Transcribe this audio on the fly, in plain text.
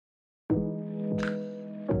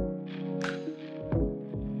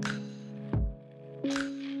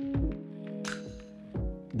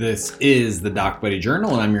This is the Doc Buddy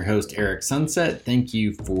Journal, and I'm your host, Eric Sunset. Thank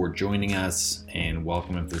you for joining us, and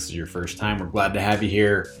welcome if this is your first time. We're glad to have you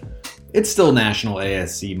here. It's still National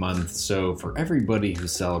ASC Month, so for everybody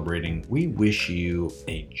who's celebrating, we wish you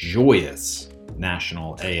a joyous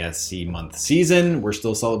National ASC Month season. We're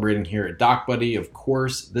still celebrating here at Doc Buddy. Of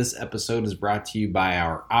course, this episode is brought to you by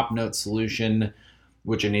our OpNote solution,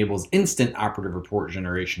 which enables instant operative report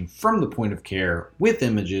generation from the point of care with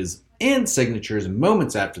images and signatures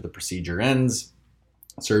moments after the procedure ends.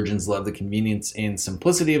 Surgeons love the convenience and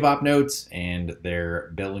simplicity of OpNote, and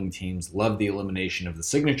their billing teams love the elimination of the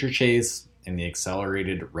signature chase and the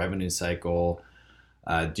accelerated revenue cycle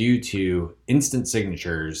due to instant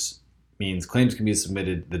signatures. Means claims can be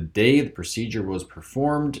submitted the day the procedure was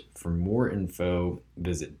performed. For more info,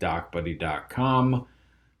 visit docbuddy.com.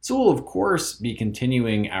 So we'll, of course, be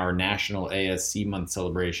continuing our National ASC Month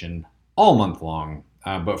celebration all month long.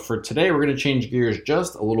 But for today, we're going to change gears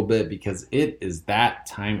just a little bit because it is that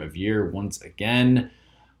time of year once again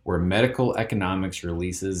where Medical Economics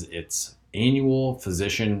releases its annual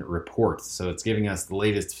physician report. So it's giving us the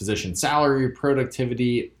latest physician salary,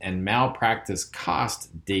 productivity, and malpractice cost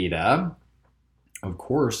data. Of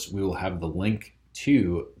course, we will have the link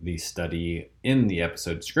to the study in the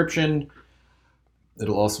episode description.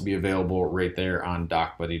 It'll also be available right there on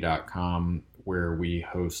docbuddy.com, where we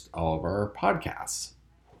host all of our podcasts.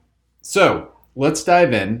 So let's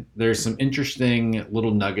dive in. There's some interesting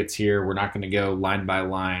little nuggets here. We're not going to go line by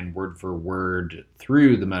line, word for word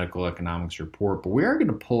through the medical economics report, but we are going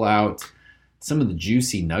to pull out some of the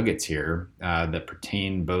juicy nuggets here that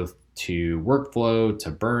pertain both to workflow,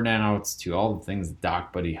 to burnouts, to all the things that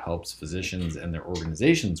DocBuddy helps physicians and their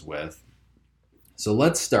organizations with. So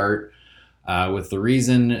let's start with the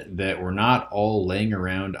reason that we're not all laying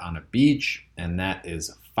around on a beach, and that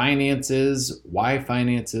is finances. Why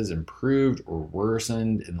finances improved or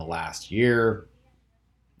worsened in the last year.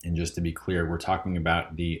 And just to be clear, we're talking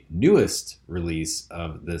about the newest release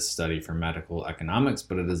of this study from Medical Economics,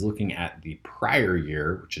 but it is looking at the prior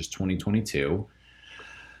year, which is 2022.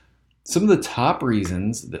 Some of the top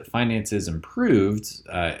reasons that finances improved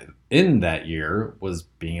in that year was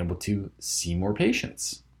being able to see more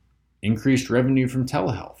patients, increased revenue from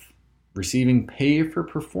telehealth, receiving pay for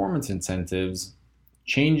performance incentives,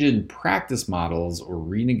 change in practice models, or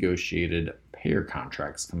renegotiated payer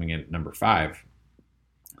contracts coming in at number 5.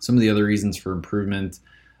 Some of the other reasons for improvement,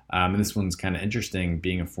 and this one's kind of interesting,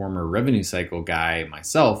 being a former revenue cycle guy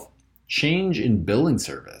myself, change in billing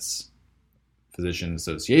service, physician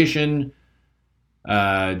association,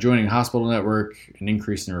 joining hospital network, an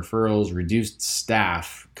increase in referrals, reduced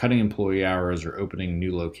staff, cutting employee hours, or opening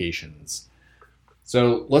new locations.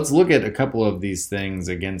 So let's look at a couple of these things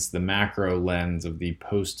against the macro lens of the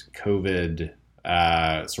post-COVID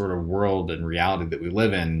sort of world and reality that we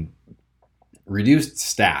live in. Reduced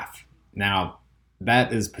staff. Now,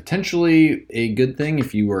 that is potentially a good thing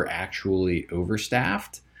if you were actually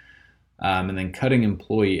overstaffed. And then cutting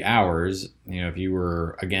employee hours, if you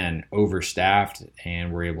were, again, overstaffed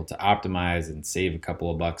and were able to optimize and save a couple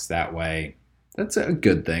of bucks that way, that's a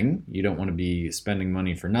good thing. You don't want to be spending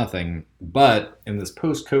money for nothing. But in this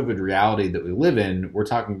post-COVID reality that we live in, we're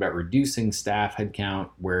talking about reducing staff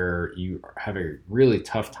headcount where you have a really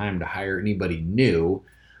tough time to hire anybody new,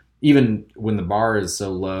 even when the bar is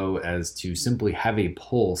so low as to simply have a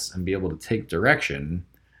pulse and be able to take direction.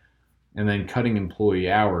 And then cutting employee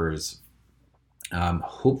hours.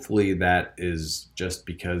 Hopefully that is just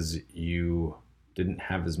because you didn't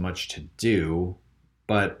have as much to do.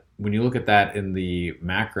 But when you look at that in the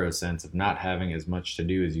macro sense of not having as much to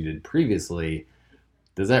do as you did previously,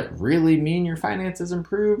 does that really mean your finances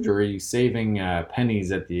improved, or are you saving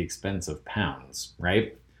pennies at the expense of pounds,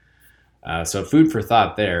 right? So food for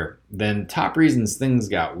thought there. Then top reasons things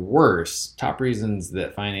got worse, top reasons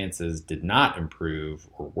that finances did not improve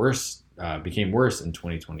or worse, became worse in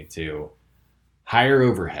 2022. Higher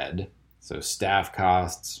overhead, so staff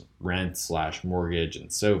costs, rent/mortgage,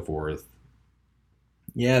 and so forth.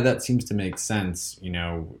 Yeah, that seems to make sense.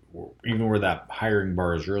 Even where that hiring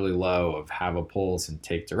bar is really low, of have a pulse and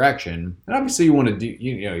take direction. And obviously, you want to do,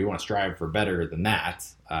 you want to strive for better than that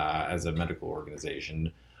as a medical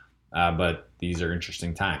organization. But these are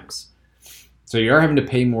interesting times. So you are having to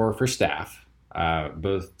pay more for staff,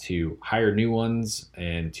 both to hire new ones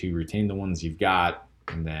and to retain the ones you've got.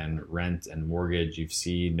 And then rent and mortgage. You've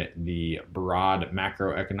seen the broad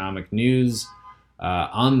macroeconomic news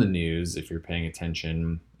on the news if you're paying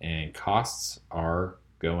attention, and costs are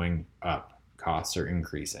going up. Costs are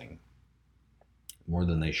increasing more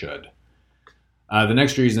than they should. The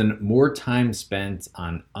next reason, more time spent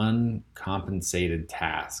on uncompensated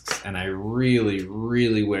tasks. And I really,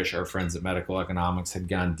 really wish our friends at Medical Economics had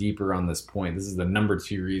gone deeper on this point. This is the number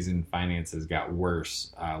 2 reason finances got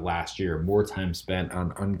worse last year. More time spent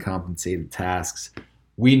on uncompensated tasks.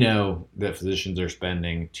 We know that physicians are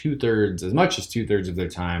spending as much as two-thirds of their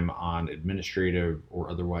time on administrative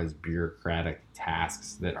or otherwise bureaucratic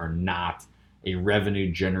tasks that are not a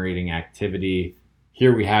revenue-generating activity.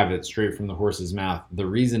 Here we have it straight from the horse's mouth. The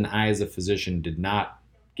reason I, as a physician, did not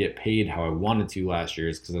get paid how I wanted to last year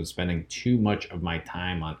is because I'm spending too much of my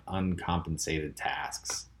time on uncompensated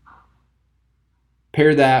tasks.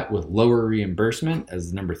 Pair that with lower reimbursement as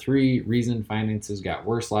the number 3 reason finances got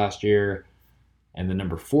worse last year, and the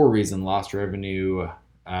number 4 reason, lost revenue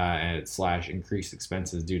 / increased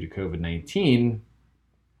expenses due to COVID-19,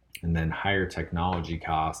 and then higher technology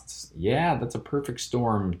costs. Yeah, that's a perfect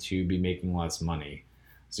storm to be making less money.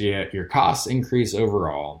 So yeah, your costs increase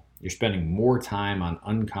overall. You're spending more time on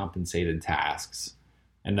uncompensated tasks.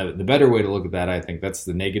 And the better way to look at that, I think that's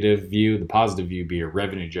the negative view. The positive view be a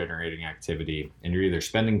revenue generating activity. And you're either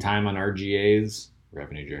spending time on RGAs,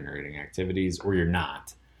 revenue generating activities, or you're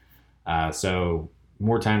not. So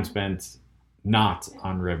more time spent not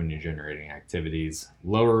on revenue generating activities.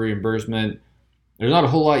 Lower reimbursement. There's not a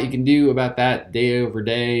whole lot you can do about that day over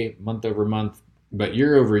day, month over month, but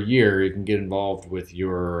year over year, you can get involved with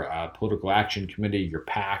your political action committee, your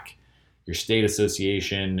PAC, your state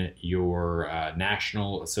association, your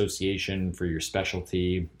national association for your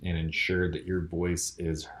specialty, and ensure that your voice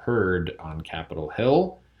is heard on Capitol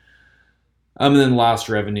Hill. And then lost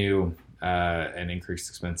revenue and increased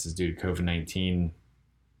expenses due to COVID-19.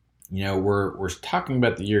 You know, we're talking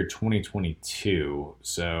about the year 2022,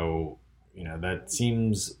 so that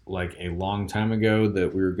seems like a long time ago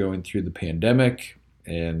that we were going through the pandemic,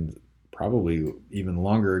 and probably even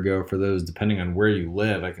longer ago for those, depending on where you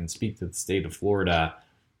live. I can speak to the state of Florida.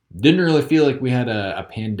 Didn't really feel like we had a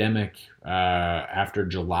pandemic after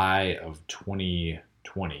July of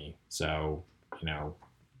 2020. So,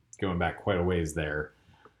 going back quite a ways there.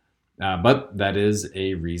 But that is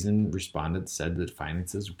a reason respondents said that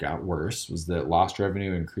finances got worse, was that lost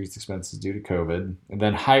revenue, increased expenses due to COVID, and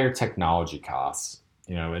then higher technology costs.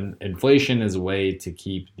 And inflation is a way to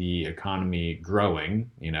keep the economy growing.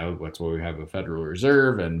 That's why we have a Federal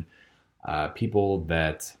Reserve and people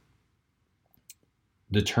that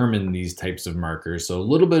determine these types of markers. So a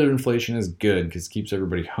little bit of inflation is good because it keeps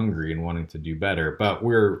everybody hungry and wanting to do better. But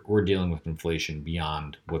we're dealing with inflation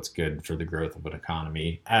beyond what's good for the growth of an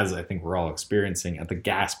economy, as I think we're all experiencing at the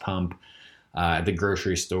gas pump, at the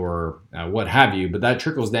grocery store, what have you. But that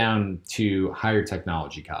trickles down to higher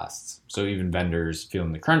technology costs. So even vendors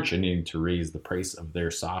feeling the crunch and needing to raise the price of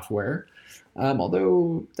their software.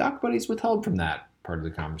 Although DocBuddy's withheld from that part of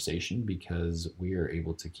the conversation because we are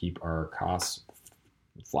able to keep our costs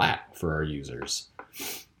flat for our users.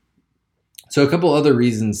 So a couple other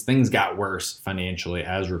reasons things got worse financially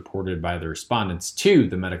as reported by the respondents to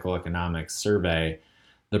the Medical Economics survey.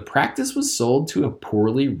 The practice was sold to a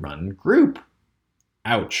poorly run group.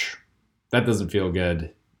 Ouch. That doesn't feel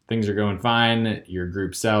good. Things are going fine, your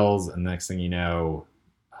group sells, and the next thing you know,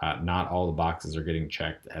 not all the boxes are getting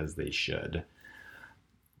checked as they should.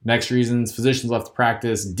 Next reasons, physicians left the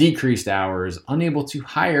practice, decreased hours, unable to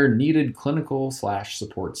hire needed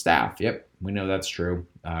clinical/support staff. Yep, we know that's true.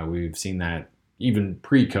 We've seen that even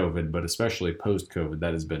pre-COVID, but especially post-COVID.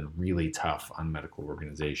 That has been really tough on medical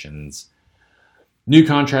organizations. New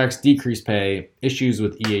contracts, decreased pay, issues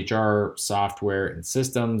with EHR software and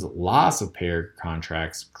systems, loss of payer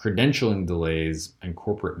contracts, credentialing delays, and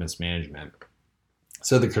corporate mismanagement.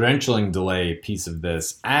 So the credentialing delay piece of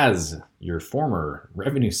this, as your former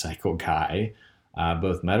revenue cycle guy,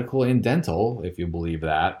 both medical and dental, if you believe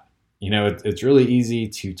that, it's really easy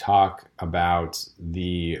to talk about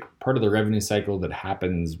the part of the revenue cycle that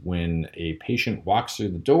happens when a patient walks through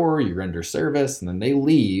the door, you render service, and then they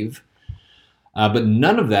leave. But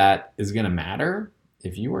none of that is going to matter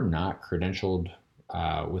if you are not credentialed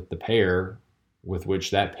with the payer with which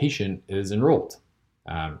that patient is enrolled.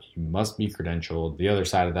 You must be credentialed. The other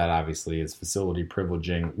side of that, obviously, is facility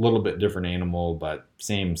privileging. A little bit different animal, but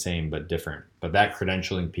same, but different. But that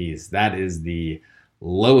credentialing piece, that is the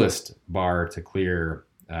lowest bar to clear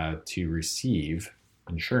to receive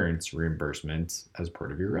insurance reimbursement as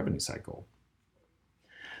part of your revenue cycle.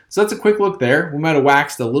 So that's a quick look there. We might have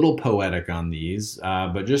waxed a little poetic on these,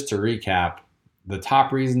 but just to recap, the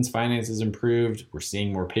top reasons finances improved: we're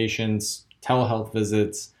seeing more patients, telehealth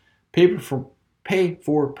visits, pay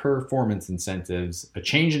for performance incentives, a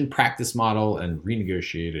change in practice model, and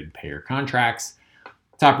renegotiated payer contracts.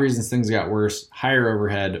 Top reasons things got worse: higher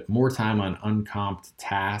overhead, more time on uncomped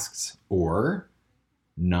tasks, or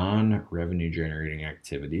non-revenue generating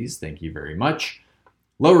activities. Thank you very much.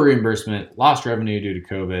 Lower reimbursement, lost revenue due to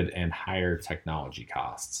COVID, and higher technology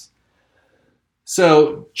costs.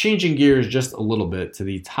 So changing gears just a little bit to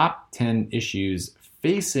the top 10 issues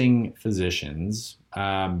facing physicians.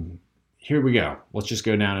 Here we go. Let's just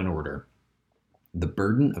go down in order. The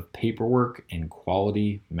burden of paperwork and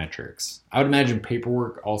quality metrics. I would imagine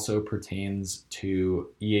paperwork also pertains to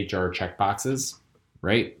EHR checkboxes,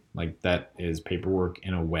 right? Like that is paperwork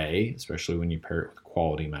in a way, especially when you pair it with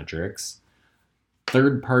quality metrics.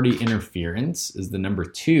 Third-party interference is the number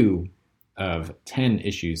 2 of 10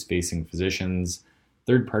 issues facing physicians.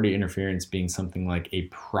 Third-party interference being something like a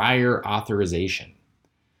prior authorization.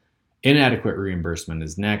 Inadequate reimbursement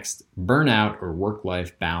is next. Burnout or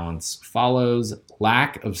work-life balance follows.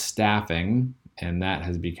 Lack of staffing, and that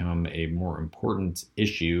has become a more important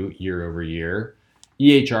issue year over year.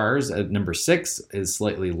 EHRs at number 6 is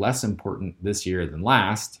slightly less important this year than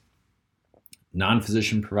last.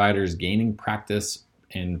 Non-physician providers gaining practice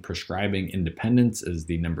and prescribing independence is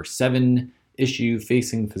the number 7 issue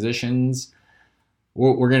facing physicians.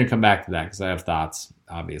 We're going to come back to that because I have thoughts,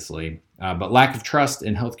 obviously. But lack of trust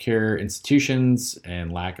in healthcare institutions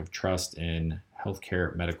and lack of trust in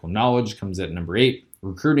healthcare medical knowledge comes at number 8.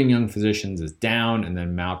 Recruiting young physicians is down, and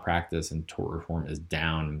then malpractice and tort reform is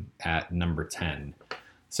down at number 10.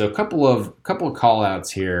 So a couple of call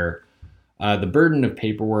outs here. The burden of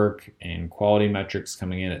paperwork and quality metrics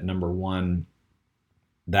coming in at number 1.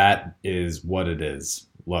 That is what it is.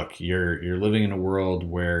 Look, you're living in a world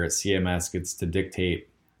where CMS gets to dictate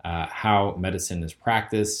how medicine is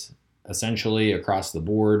practiced, essentially across the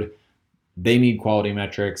board. They need quality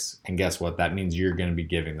metrics, and guess what? That means you're going to be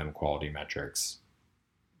giving them quality metrics.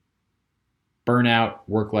 Burnout,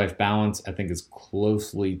 work-life balance, I think is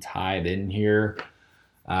closely tied in here.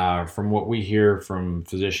 From what we hear from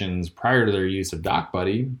physicians prior to their use of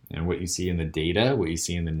DocBuddy and what you see in the data, what you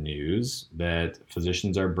see in the news, that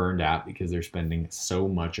physicians are burned out because they're spending so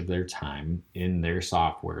much of their time in their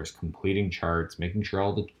softwares, completing charts, making sure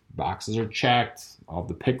all the boxes are checked, all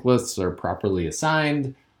the pick lists are properly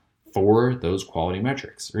assigned for those quality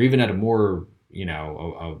metrics, or even at a more,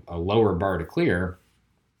 a lower bar to clear,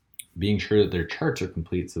 being sure that their charts are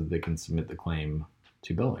complete so that they can submit the claim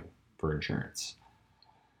to billing for insurance.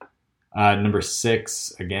 Number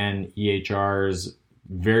 6, again, EHRs,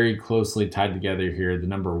 very closely tied together here. The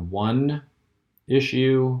number 1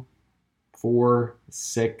 issue, 4,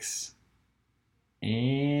 6,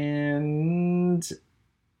 and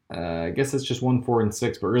I guess it's just 1, 4, and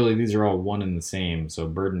 6, but really these are all one and the same. So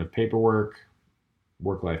burden of paperwork,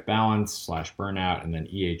 work-life balance / burnout, and then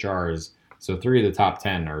EHRs. So 3 of the top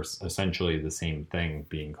 10 are essentially the same thing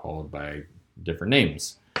being called by different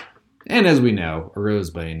names. And as we know, a rose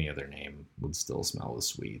by any other name would still smell as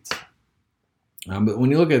sweet. But when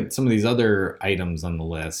you look at some of these other items on the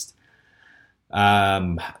list,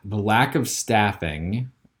 the lack of staffing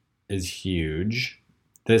is huge.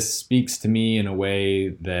 This speaks to me in a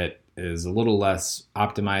way that is a little less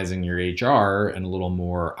optimizing your HR and a little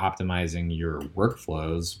more optimizing your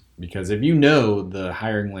workflows. Because if you know the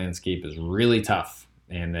hiring landscape is really tough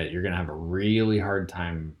and that you're going to have a really hard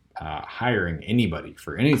time hiring anybody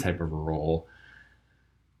for any type of a role,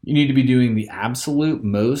 you need to be doing the absolute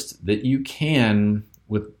most that you can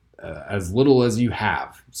with as little as you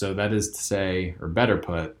have. So that is to say, or better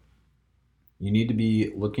put, you need to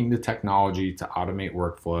be looking to technology to automate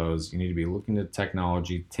workflows. You need to be looking to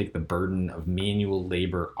technology to take the burden of manual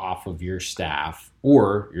labor off of your staff,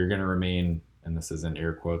 or you're going to remain, and this is in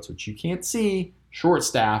air quotes, which you can't see,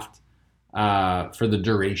 short-staffed for the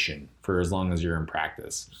duration, for as long as you're in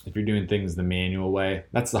practice. If you're doing things the manual way,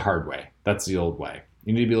 that's the hard way. That's the old way.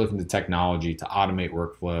 You need to be looking to technology to automate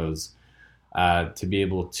workflows, to be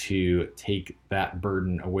able to take that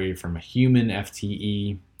burden away from a human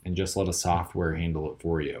FTE and just let a software handle it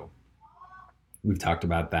for you. We've talked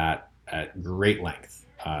about that at great length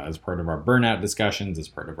as part of our burnout discussions, as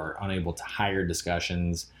part of our unable to hire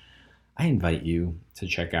discussions. I invite you to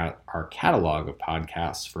check out our catalog of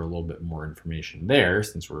podcasts for a little bit more information there,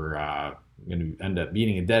 since we're going to end up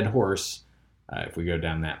beating a dead horse if we go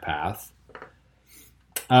down that path.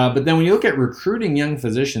 But then when you look at recruiting young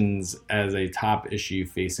physicians as a top issue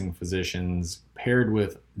facing physicians, paired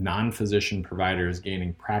with non-physician providers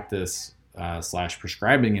gaining practice /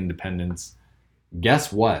 prescribing independence,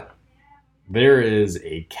 guess what? There is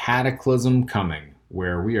a cataclysm coming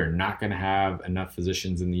where we are not going to have enough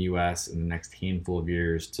physicians in the U.S. in the next handful of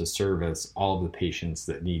years to service all of the patients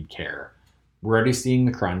that need care. We're already seeing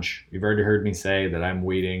the crunch. You've already heard me say that I'm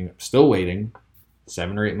still waiting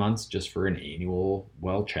 7 or 8 months just for an annual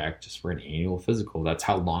well check, just for an annual physical. That's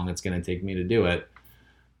how long it's going to take me to do it.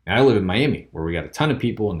 And I live in Miami, where we got a ton of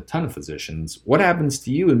people and a ton of physicians. What happens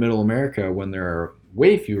to you in middle America when there are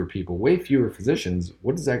way fewer people, way fewer physicians?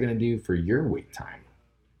 What is that going to do for your wait time?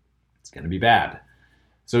 It's going to be bad.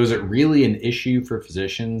 So is it really an issue for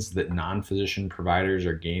physicians that non-physician providers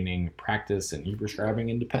are gaining practice and e-prescribing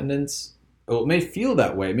independence? Well, it may feel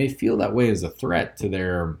that way. It may feel that way as a threat to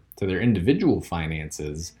their individual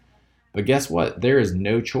finances. But guess what? There is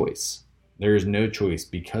no choice. There is no choice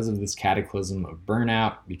because of this cataclysm of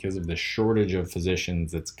burnout, because of the shortage of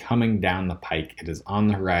physicians that's coming down the pike. It is on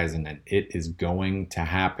the horizon and it is going to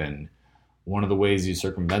happen. One of the ways you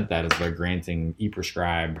circumvent that is by granting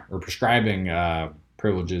e-prescribe or prescribing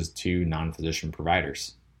privileges to non-physician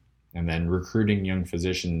providers, and then recruiting young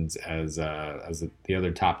physicians as the other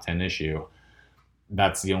top 10 issue.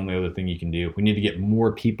 That's the only other thing you can do. We need to get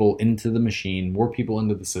more people into the machine, more people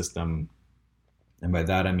into the system. And by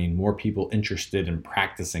that, I mean more people interested in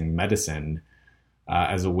practicing medicine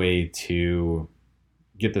as a way to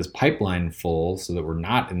get this pipeline full so that we're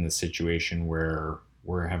not in this situation where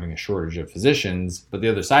we're having a shortage of physicians. But the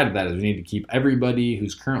other side of that is we need to keep everybody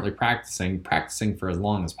who's currently practicing for as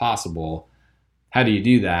long as possible. How do you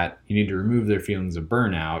do that? You need to remove their feelings of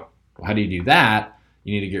burnout. Well, how do you do that?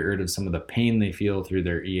 You need to get rid of some of the pain they feel through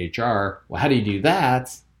their EHR. Well, how do you do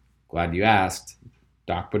that? Glad you asked.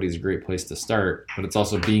 DocBuddy is a great place to start, but it's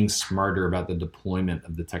also being smarter about the deployment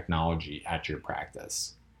of the technology at your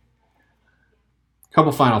practice. A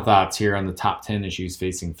couple final thoughts here on the top 10 issues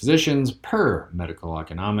facing physicians per Medical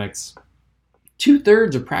Economics.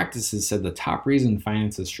 2/3 of practices said the top reason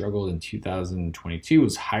finances struggled in 2022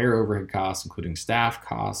 was higher overhead costs, including staff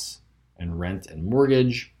costs and rent and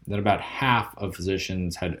mortgage. Then about half of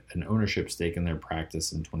physicians had an ownership stake in their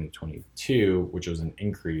practice in 2022, which was an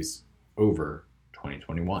increase over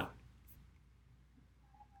 2021.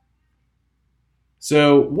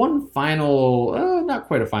 So one final, not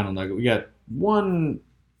quite a final nugget. We got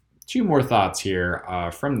two more thoughts here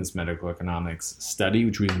from this medical economics study,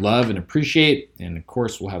 which we love and appreciate. And of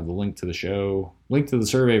course, we'll have the link to the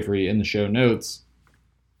survey for you in the show notes.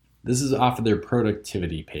 This is off of their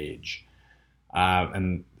productivity page.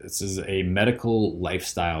 And this is a medical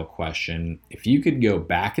lifestyle question. If you could go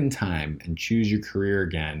back in time and choose your career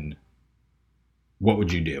again, what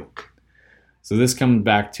would you do? So this comes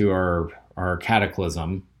back to our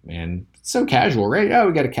cataclysm, and it's so casual, right? Oh,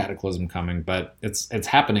 we got a cataclysm coming, but it's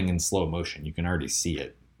happening in slow motion. You can already see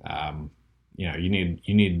it.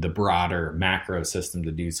 You need the broader macro system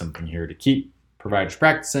to do something here to keep providers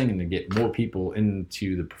practicing and to get more people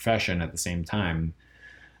into the profession at the same time.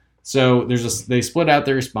 So they split out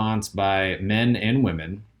their response by men and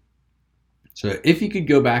women. So if you could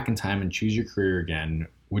go back in time and choose your career again,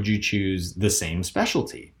 would you choose the same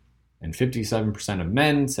specialty? And 57% of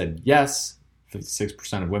men said yes.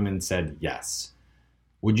 56% of women said yes.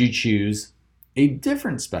 Would you choose a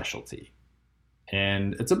different specialty?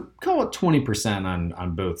 And call it 20%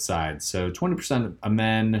 on both sides. So 20% of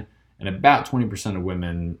men and about 20% of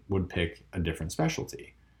women would pick a different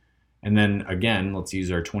specialty. And then again, let's use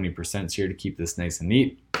our 20% here to keep this nice and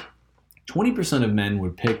neat. 20% of men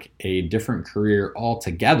would pick a different career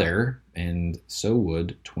altogether, and so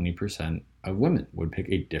would 20% of women would pick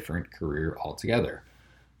a different career altogether.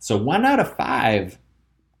 So 1 out of 5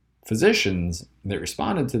 physicians that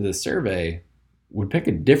responded to this survey would pick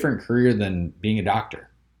a different career than being a doctor.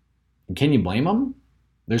 And can you blame them?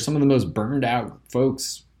 They're some of the most burned out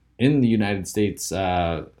folks in the United States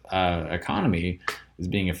economy is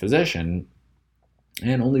being a physician,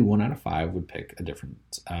 and only 1 out of 5 would pick a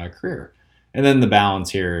different career. And then the balance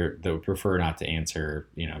here that would prefer not to answer,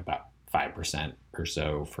 about 5% or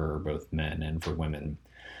so for both men and for women.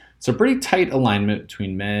 So pretty tight alignment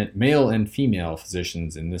between male and female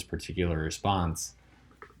physicians in this particular response.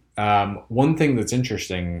 One thing that's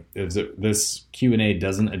interesting is that this Q&A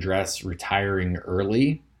doesn't address retiring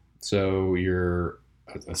early. So you're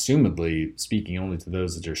assumedly speaking only to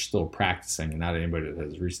those that are still practicing and not anybody that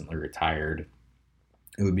has recently retired.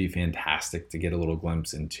 It would be fantastic to get a little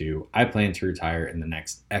glimpse into, I plan to retire in the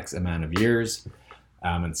next X amount of years,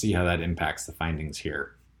 and see how that impacts the findings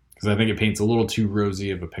here. Because I think it paints a little too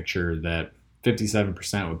rosy of a picture that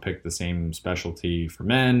 57% would pick the same specialty for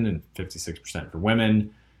men and 56% for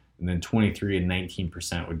women, and then 23 and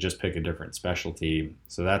 19% would just pick a different specialty.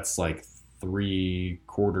 So that's like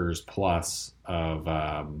 3/4 plus of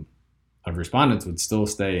respondents would still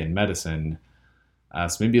stay in medicine.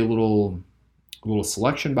 So maybe a little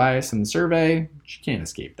selection bias in the survey, but you can't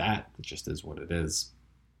escape that. It just is what it is.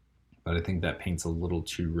 But I think that paints a little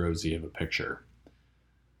too rosy of a picture.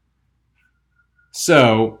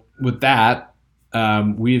 So with that,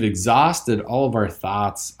 we've exhausted all of our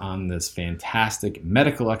thoughts on this fantastic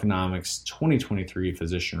Medical Economics 2023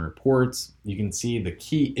 physician reports. You can see the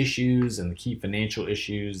key issues and the key financial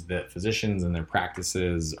issues that physicians and their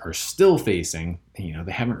practices are still facing.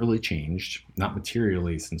 They haven't really changed, not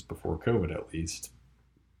materially since before COVID at least.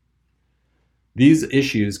 These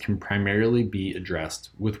issues can primarily be addressed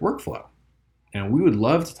with workflow. And we would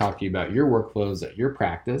love to talk to you about your workflows at your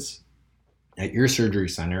practice, at your surgery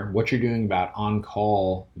center, what you're doing about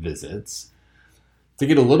on-call visits. To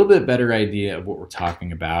get a little bit better idea of what we're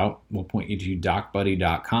talking about, we'll point you to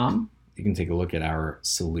docbuddy.com. You can take a look at our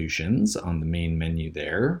solutions on the main menu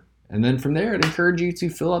there. And then from there, I'd encourage you to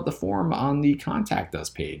fill out the form on the Contact Us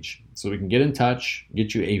page so we can get in touch,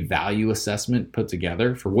 get you a value assessment put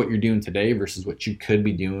together for what you're doing today versus what you could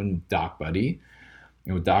be doing with DocBuddy.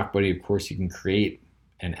 And with DocBuddy, of course, you can create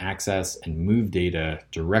and access and move data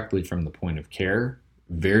directly from the point of care.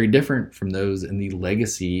 Very different from those in the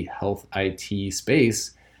legacy health IT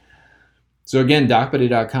space. So again,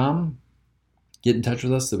 docbuddy.com, get in touch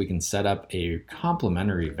with us so we can set up a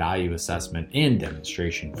complimentary value assessment and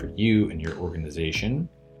demonstration for you and your organization.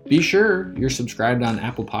 Be sure you're subscribed on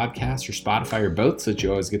Apple Podcasts or Spotify or both so that you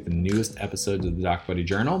always get the newest episodes of the DocBuddy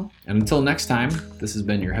Journal. And until next time, this has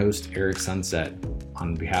been your host, Eric Sunset.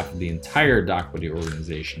 On behalf of the entire DocBuddy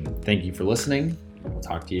organization, thank you for listening. We'll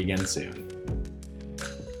talk to you again soon.